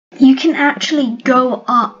can actually go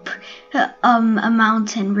up a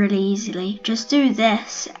mountain really easily. Just do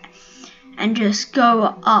this and just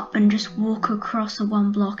go up and just walk across a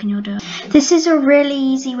one block and you'll do it. This is a really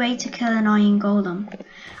easy way to kill an iron golem.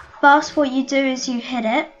 First, what you do is you hit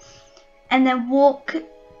it and then walk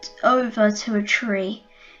over to a tree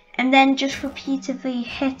and then just repeatedly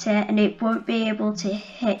hit it and it won't be able to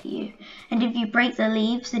hit you. And if you break the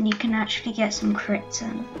leaves, then you can actually get some crits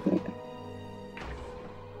in.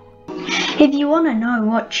 If you want to know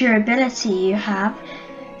what durability you have,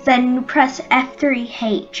 then press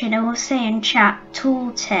F3H and it will say in chat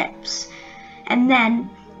tool tips, and then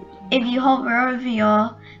if you hover over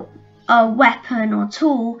your weapon or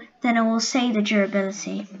tool, then it will say the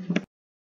durability.